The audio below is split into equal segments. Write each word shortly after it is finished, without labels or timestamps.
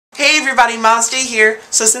Hey everybody, Miles J here.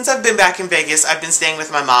 So since I've been back in Vegas, I've been staying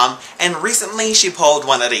with my mom, and recently she pulled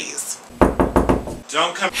one of these.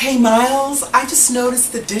 Don't come. Hey Miles, I just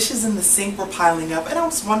noticed the dishes in the sink were piling up, and I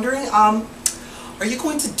was wondering, are you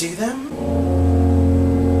going to do them?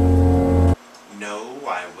 No,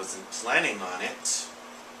 I wasn't planning on it.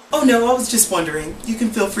 Oh no, I was just wondering. You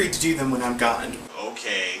can feel free to do them when I'm gone.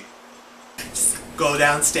 Okay. Just go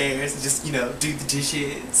downstairs and just, do the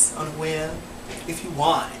dishes on a whim, if you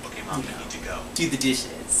want. Okay, Mom, I need to go. Do the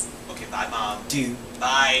dishes. Okay, bye, Mom. Do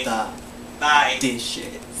Bye. the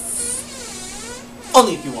dishes.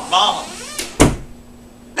 Only if you want. Mom!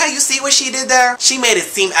 Now you see what she did there? She made it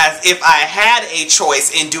seem as if I had a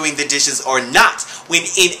choice in doing the dishes or not, when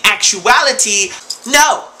in actuality,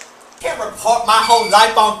 no! Can't report my whole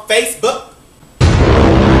life on Facebook.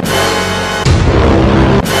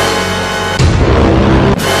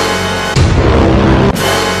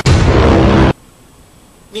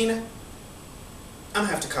 Nina, I'm gonna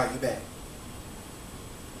have to call you back.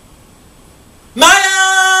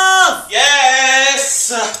 Miles!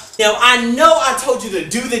 Yes! Now, I know I told you to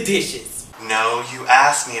do the dishes. No, you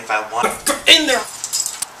asked me if I wanted. In there!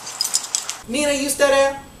 Nina, you still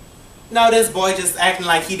there? No, this boy just acting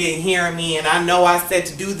like he didn't hear me, and I know I said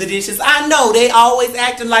to do the dishes. I know, they always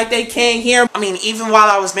acting like they can't hear me. I mean, even while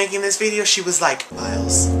I was making this video, she was like,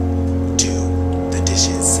 Miles, do the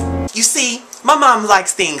dishes. You see, my mom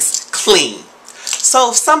likes things clean.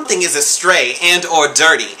 So if something is astray and or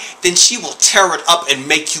dirty, then she will tear it up and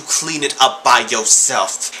make you clean it up by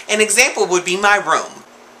yourself. An example would be my room.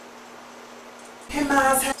 Hey,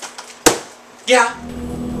 Miles. Yeah.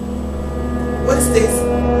 What is this?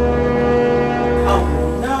 Oh,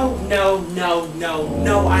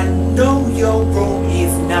 no. I know your room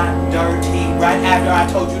is not dirty right after I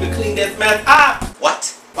told you to clean this mess up.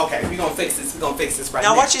 What? Okay, we're gonna fix this right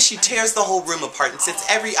now. Now watch as she tears the whole room apart and sets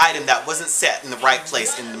every item that wasn't set in the right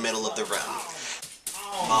place in the middle of the room.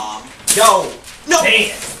 Mom. No.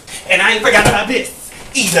 Damn. And I ain't forgot about this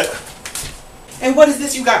either. And what is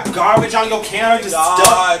this? You got garbage on your counter? Just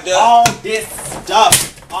stuff. All this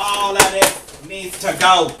stuff. All of this needs to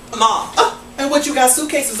go. Mom. And what you got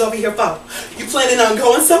suitcases over here for? You planning on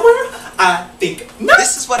going somewhere? I think not.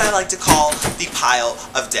 This is what I like to call the pile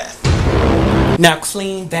of death. Now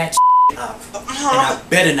clean that up. And I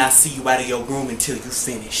better not see you out of your room until you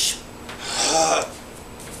finish.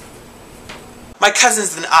 My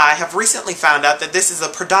cousins and I have recently found out that this is a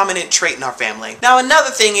predominant trait in our family. Now another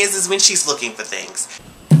thing is when she's looking for things.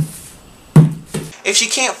 If she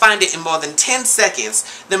can't find it in more than 10 seconds,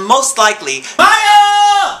 then most likely,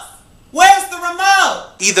 Maya! Where's the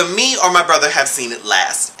remote? Either me or my brother have seen it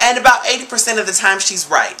last. And about 80% of the time she's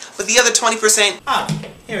right. But the other 20%,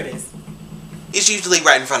 Here it is. is usually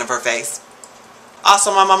right in front of her face.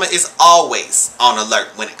 Also, my mama is always on alert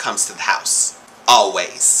when it comes to the house.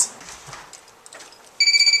 Always.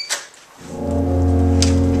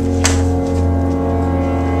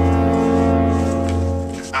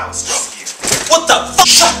 I'll stroke you. What the fuck?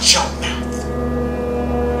 Shut your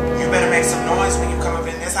mouth. You better make some noise when you come up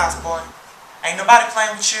in this house, boy. Ain't nobody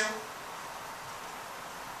playing with you.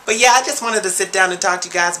 But yeah, I just wanted to sit down and talk to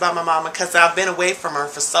you guys about my mama because I've been away from her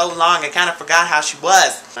for so long. I kind of forgot how she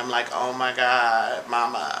was. I'm like, oh my God,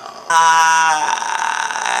 mama.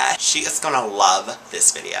 She is gonna love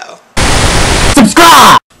this video.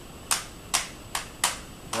 Subscribe!